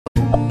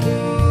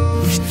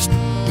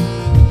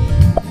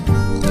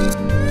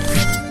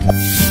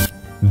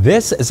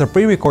This is a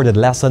pre-recorded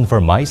lesson for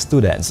my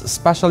students,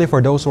 especially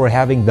for those who are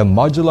having the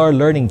modular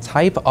learning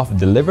type of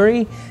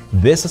delivery.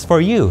 This is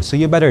for you, so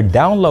you better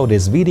download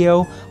this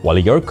video while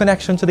your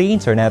connection to the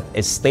internet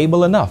is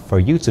stable enough for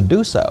you to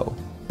do so.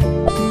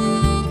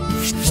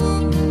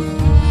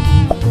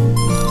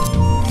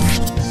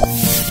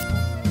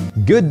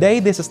 Good day,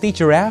 this is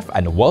Teacher Raff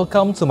and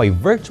welcome to my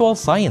virtual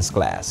science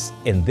class.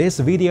 In this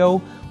video,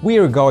 we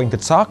are going to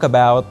talk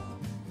about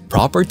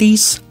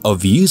properties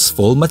of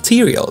useful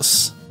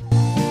materials.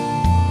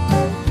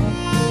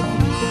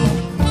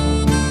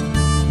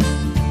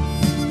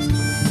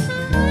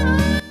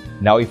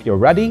 Now if you're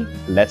ready,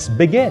 let's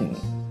begin!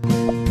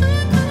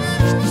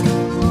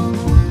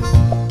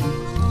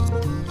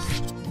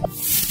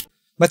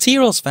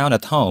 Materials found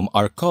at home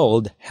are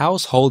called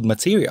household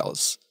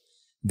materials.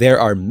 There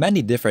are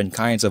many different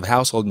kinds of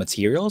household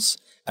materials,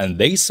 and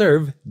they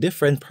serve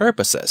different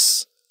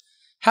purposes.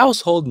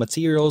 Household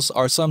materials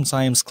are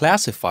sometimes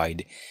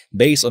classified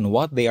based on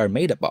what they are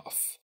made up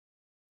of.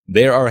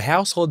 There are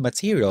household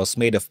materials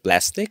made of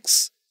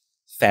plastics,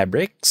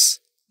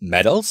 fabrics,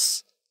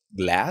 metals,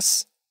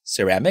 glass,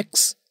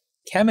 ceramics,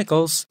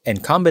 chemicals,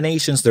 and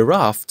combinations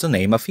thereof, to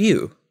name a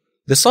few.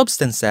 The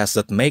substances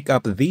that make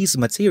up these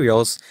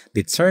materials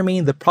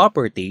determine the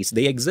properties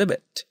they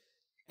exhibit,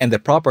 and the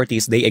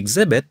properties they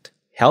exhibit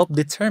help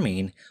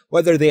determine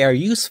whether they are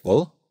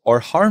useful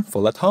or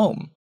harmful at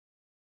home.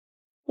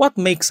 What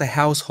makes a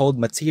household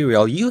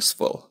material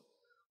useful?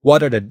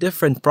 What are the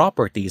different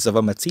properties of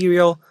a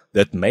material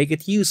that make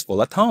it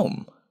useful at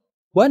home?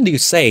 When do you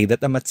say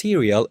that a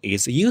material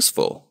is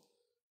useful?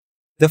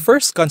 The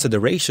first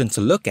consideration to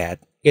look at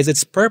is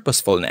its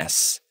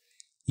purposefulness.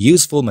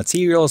 Useful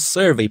materials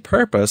serve a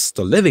purpose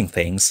to living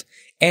things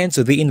and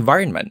to the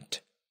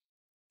environment.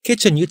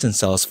 Kitchen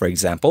utensils, for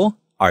example,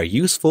 are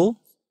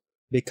useful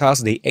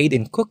because they aid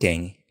in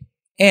cooking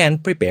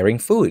and preparing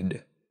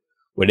food.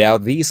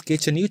 Without these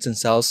kitchen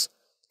utensils,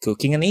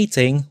 cooking and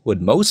eating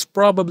would most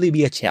probably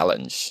be a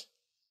challenge.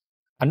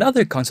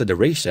 Another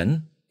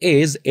consideration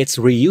is its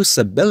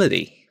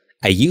reusability.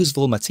 A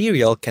useful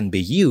material can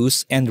be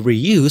used and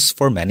reused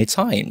for many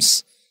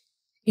times.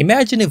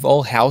 Imagine if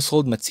all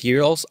household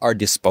materials are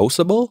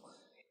disposable.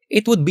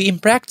 It would be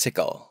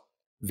impractical,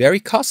 very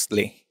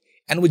costly,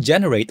 and would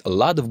generate a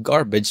lot of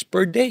garbage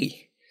per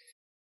day.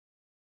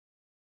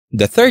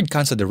 The third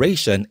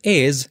consideration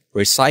is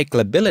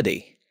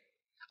recyclability.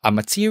 A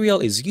material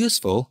is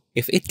useful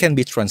if it can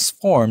be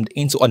transformed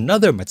into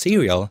another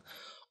material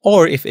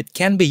or if it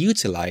can be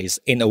utilized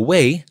in a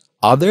way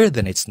other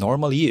than its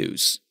normal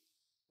use.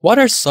 What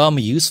are some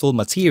useful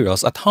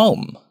materials at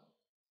home?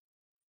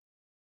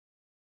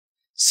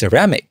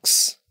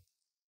 Ceramics,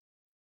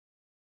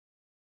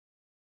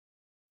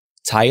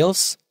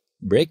 tiles,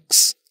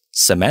 bricks,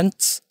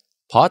 cement,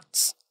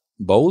 pots,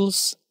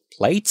 bowls,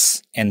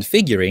 plates, and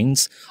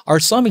figurines are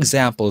some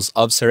examples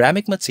of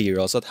ceramic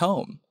materials at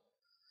home.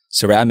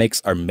 Ceramics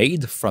are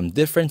made from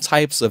different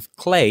types of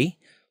clay,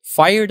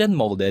 fired and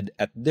molded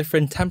at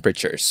different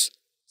temperatures.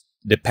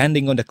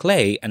 Depending on the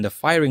clay and the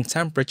firing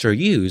temperature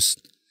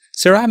used,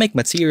 ceramic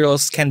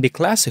materials can be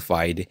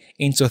classified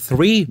into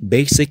three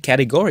basic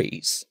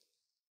categories: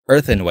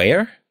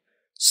 earthenware,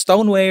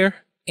 stoneware,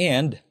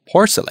 and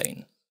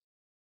porcelain.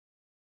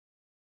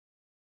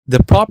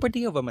 The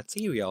property of a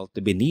material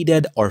to be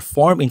kneaded or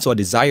formed into a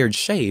desired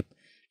shape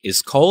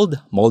is called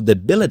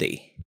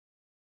moldability.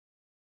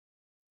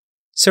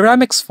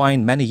 Ceramics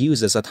find many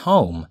uses at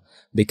home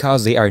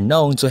because they are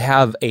known to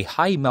have a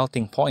high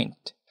melting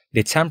point,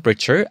 the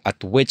temperature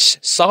at which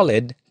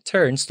solid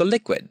turns to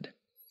liquid.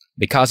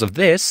 Because of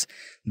this,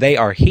 they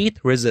are heat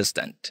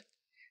resistant.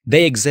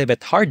 They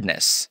exhibit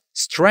hardness,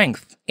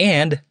 strength,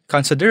 and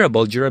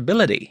considerable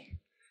durability.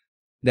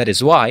 That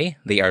is why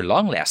they are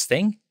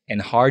long-lasting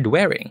and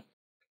hard-wearing.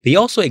 They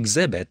also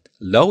exhibit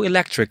low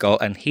electrical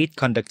and heat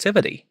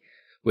conductivity,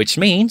 which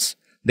means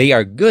they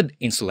are good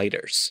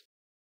insulators.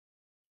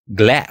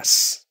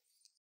 Glass.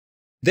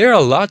 There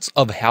are lots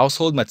of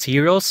household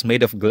materials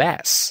made of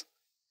glass.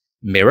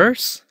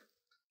 Mirrors,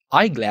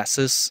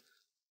 eyeglasses,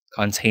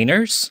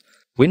 containers,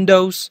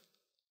 windows,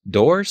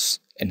 doors,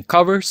 and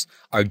covers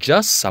are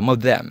just some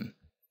of them.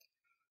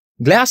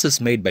 Glass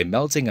is made by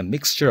melting a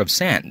mixture of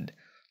sand,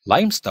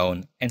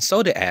 limestone, and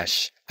soda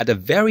ash at a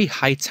very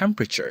high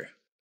temperature.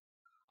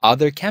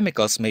 Other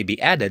chemicals may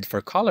be added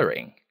for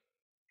coloring.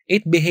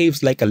 It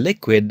behaves like a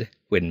liquid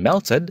when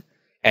melted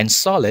and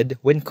solid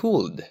when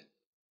cooled.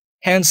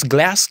 Hence,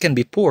 glass can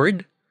be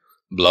poured,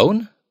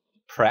 blown,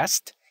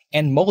 pressed,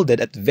 and molded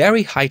at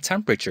very high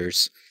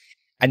temperatures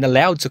and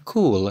allowed to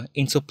cool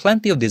into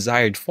plenty of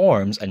desired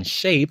forms and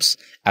shapes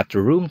at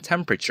room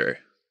temperature.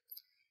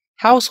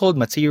 Household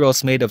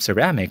materials made of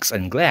ceramics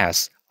and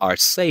glass are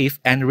safe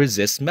and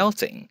resist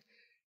melting,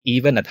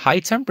 even at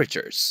high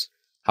temperatures.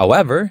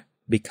 However,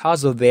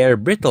 because of their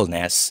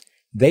brittleness,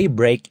 they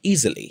break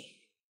easily.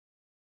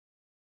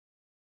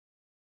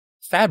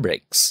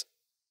 Fabrics.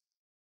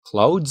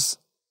 Clothes,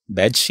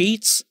 bed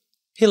sheets,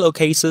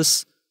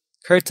 pillowcases,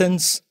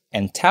 curtains,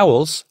 and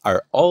towels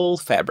are all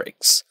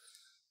fabrics.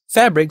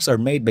 Fabrics are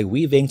made by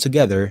weaving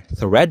together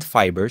thread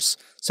fibers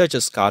such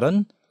as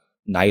cotton,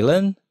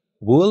 nylon,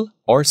 wool,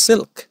 or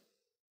silk.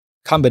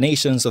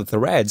 Combinations of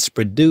threads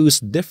produce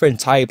different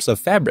types of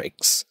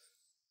fabrics.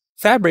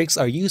 Fabrics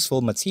are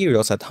useful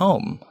materials at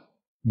home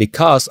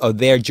because of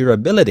their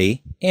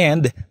durability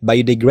and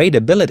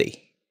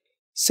biodegradability.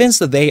 Since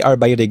they are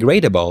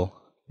biodegradable,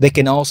 they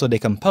can also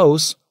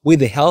decompose with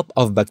the help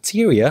of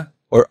bacteria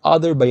or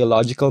other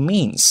biological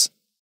means.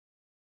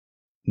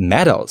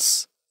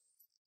 Metals.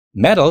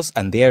 Metals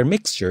and their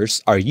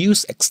mixtures are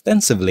used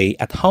extensively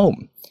at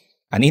home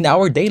and in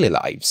our daily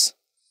lives.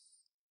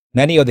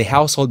 Many of the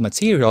household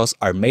materials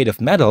are made of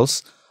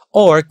metals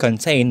or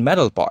contain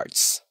metal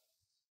parts.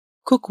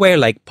 Cookware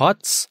like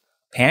pots,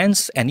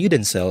 pans, and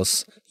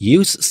utensils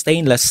use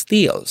stainless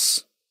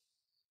steels.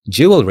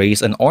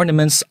 Jewelries and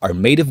ornaments are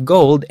made of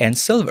gold and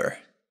silver.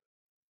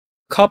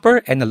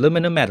 Copper and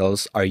aluminum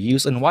metals are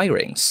used in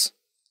wirings.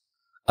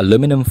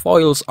 Aluminum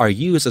foils are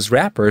used as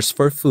wrappers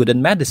for food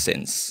and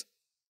medicines.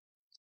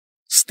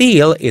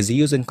 Steel is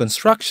used in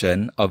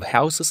construction of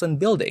houses and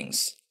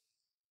buildings.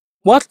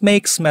 What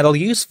makes metal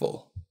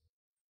useful?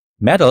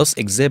 Metals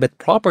exhibit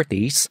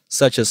properties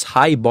such as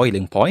high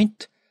boiling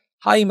point,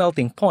 high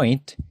melting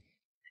point,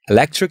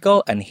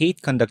 electrical and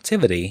heat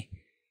conductivity,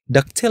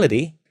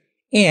 ductility,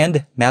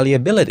 and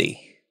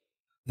malleability.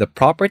 The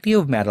property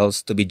of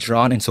metals to be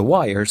drawn into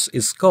wires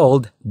is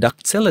called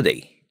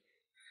ductility.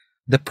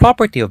 The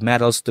property of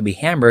metals to be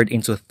hammered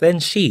into thin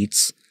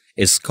sheets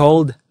is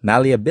called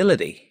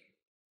malleability.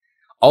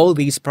 All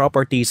these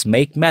properties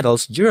make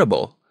metals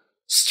durable,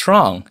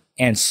 strong,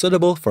 and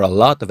suitable for a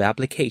lot of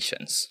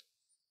applications.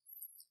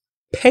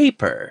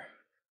 Paper.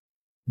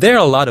 There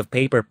are a lot of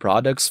paper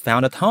products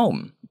found at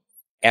home.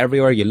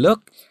 Everywhere you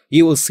look,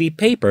 you will see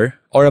paper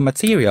or a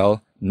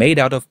material made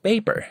out of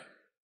paper.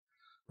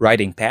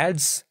 Writing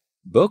pads,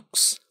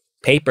 books,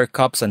 paper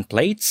cups and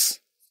plates,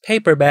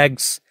 paper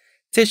bags,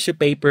 tissue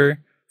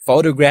paper,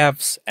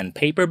 photographs, and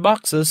paper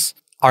boxes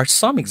are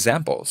some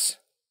examples.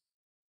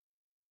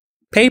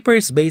 Paper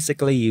is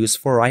basically used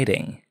for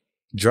writing,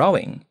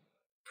 drawing,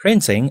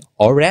 printing,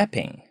 or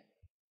wrapping.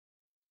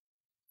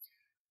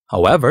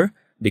 However,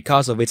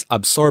 because of its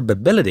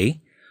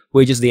absorbability,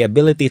 which is the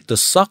ability to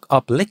suck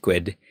up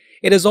liquid,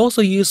 it is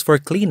also used for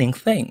cleaning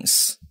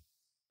things.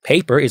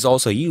 Paper is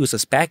also used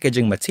as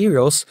packaging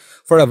materials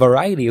for a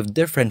variety of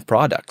different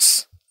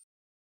products.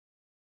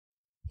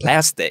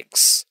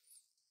 Plastics.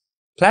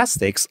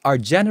 Plastics are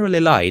generally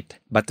light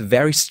but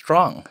very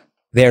strong.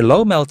 Their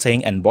low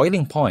melting and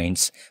boiling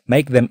points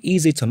make them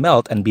easy to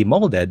melt and be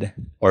molded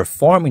or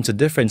form into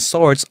different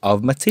sorts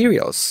of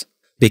materials.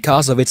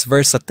 Because of its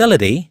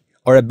versatility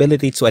or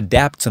ability to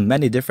adapt to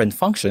many different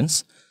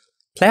functions,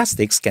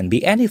 plastics can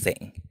be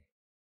anything,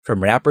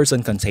 from wrappers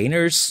and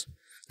containers,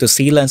 to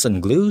sealants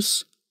and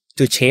glues,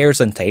 to chairs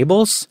and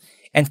tables,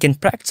 and can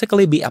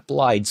practically be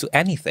applied to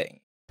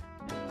anything.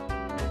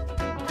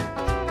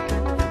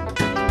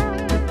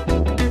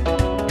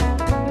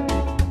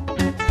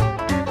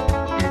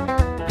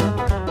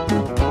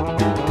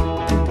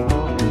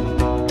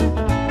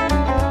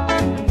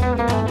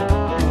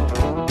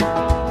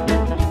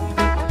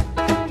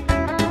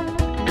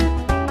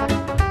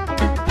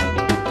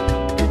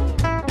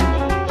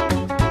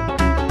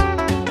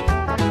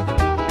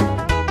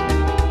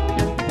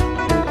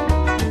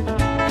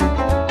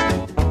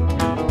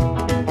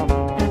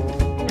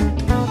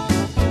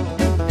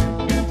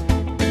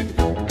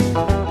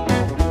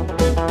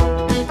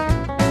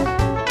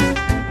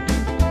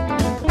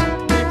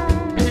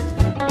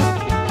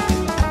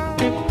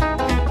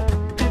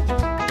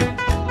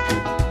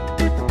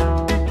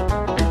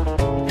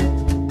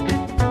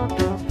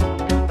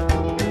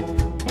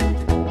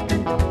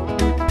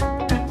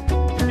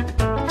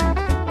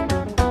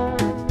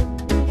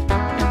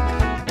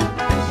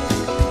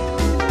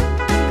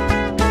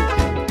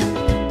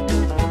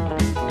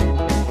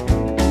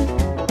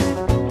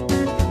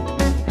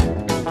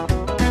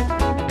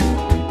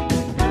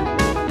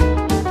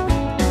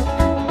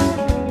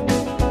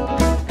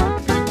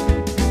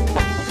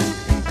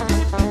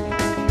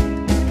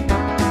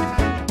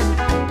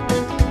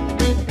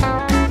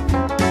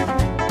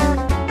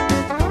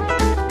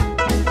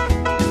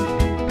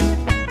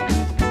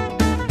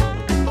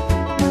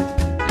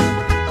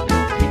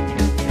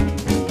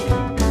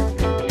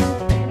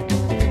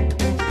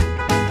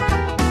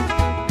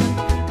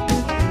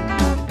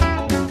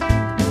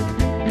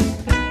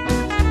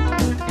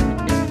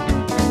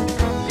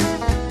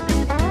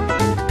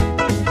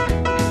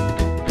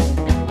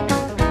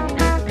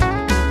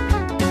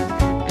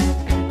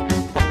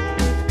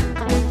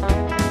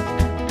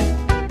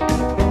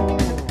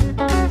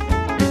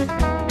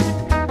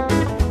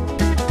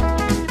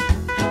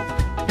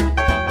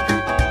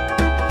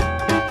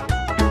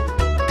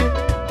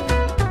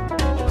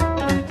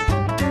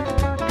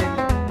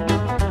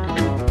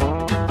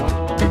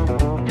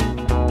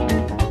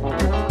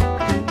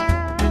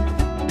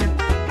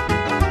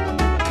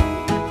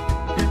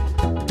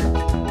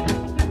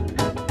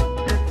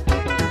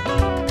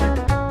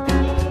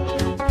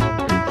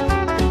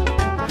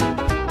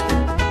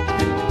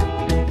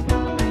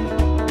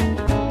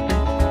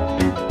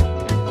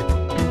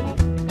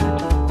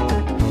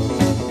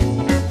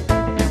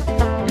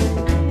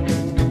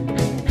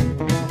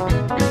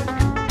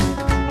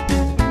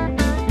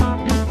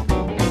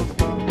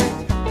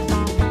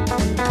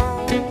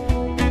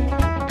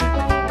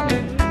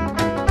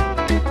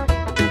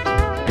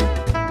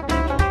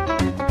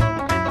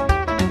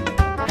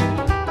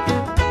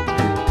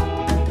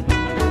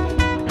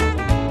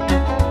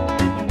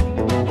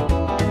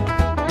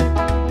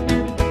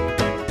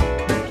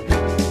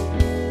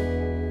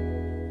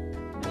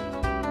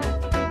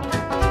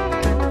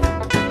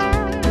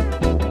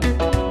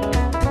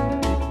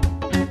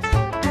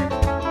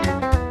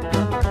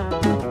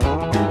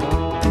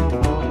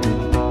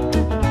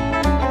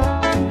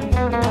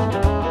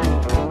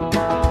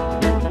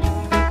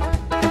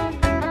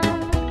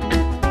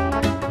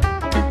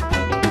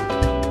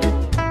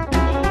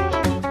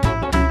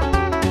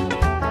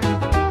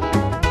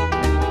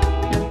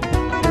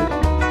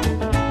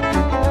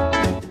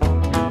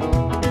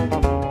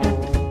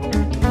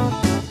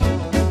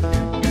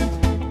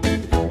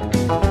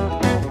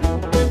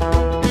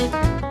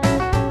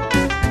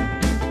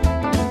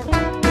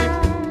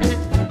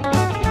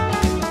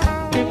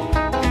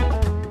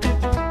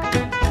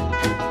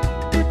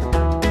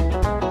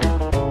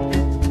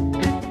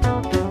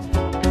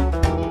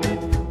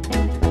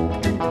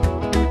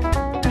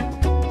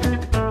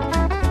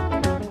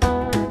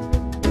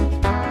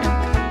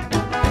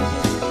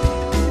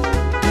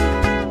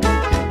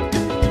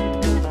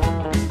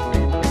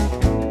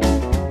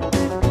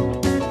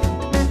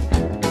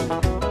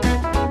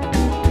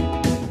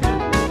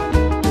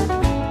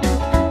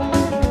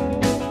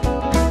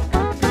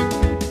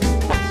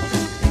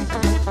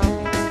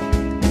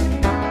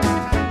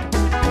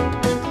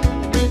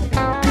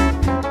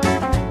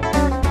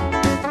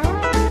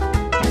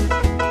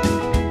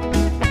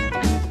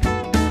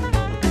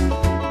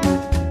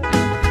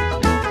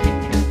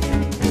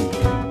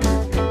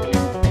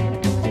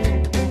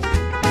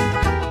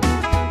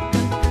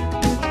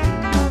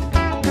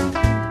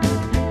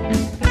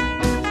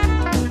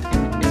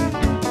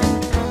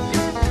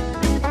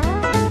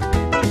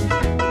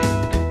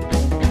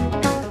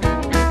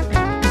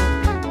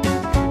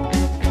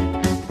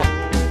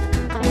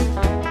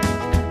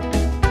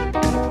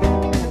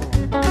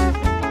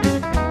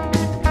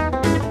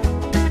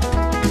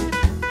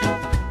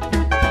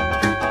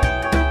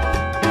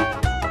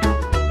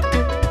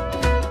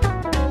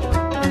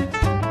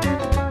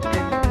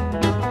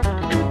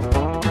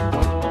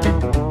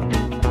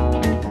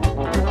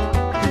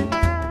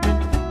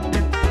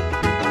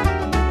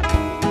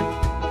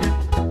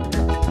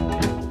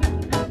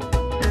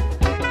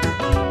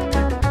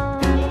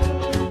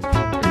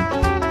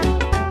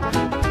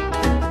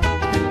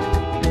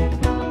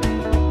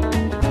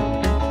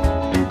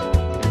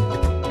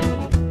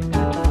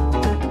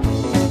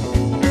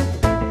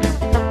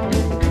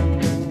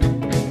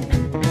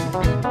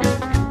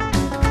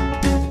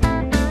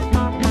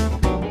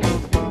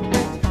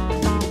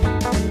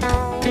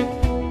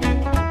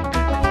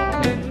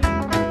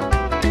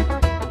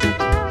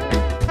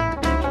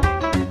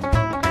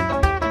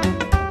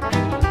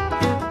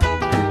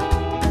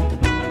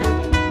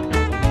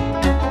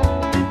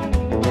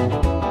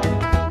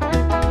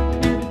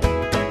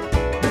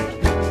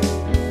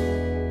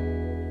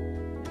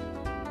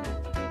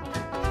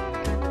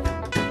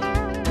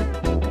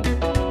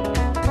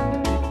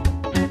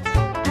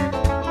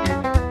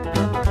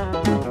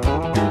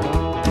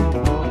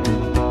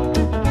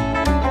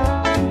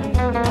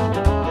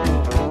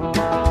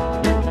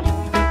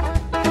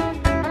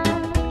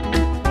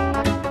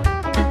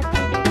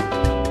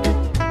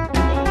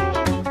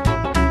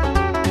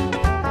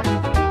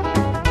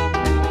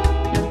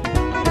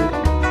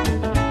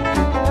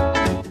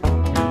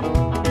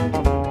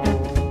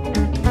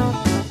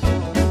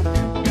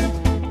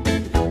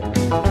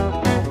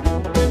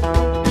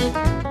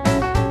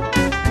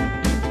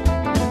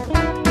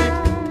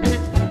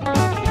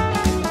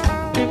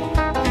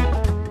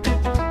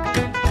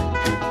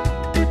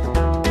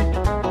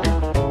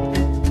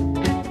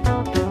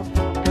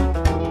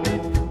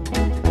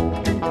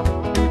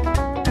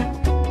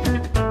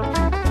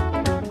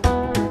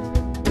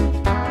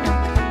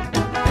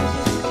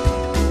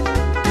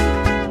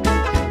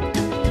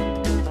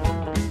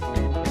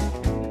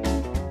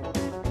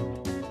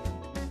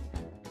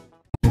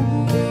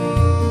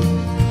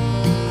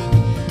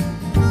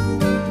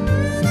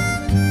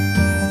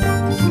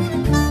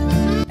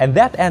 And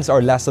that ends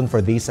our lesson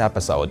for this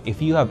episode.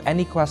 If you have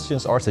any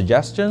questions or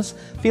suggestions,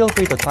 feel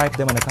free to type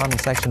them in the comment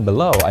section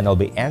below and I'll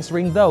be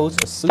answering those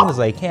as soon as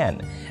I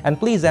can. And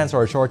please answer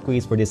our short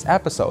quiz for this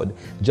episode.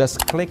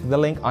 Just click the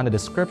link on the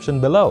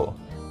description below.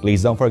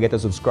 Please don't forget to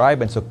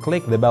subscribe and so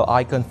click the bell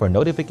icon for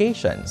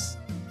notifications.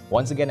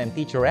 Once again, I'm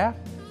Teacher Raff,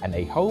 and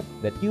I hope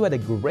that you had a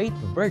great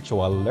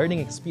virtual learning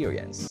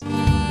experience.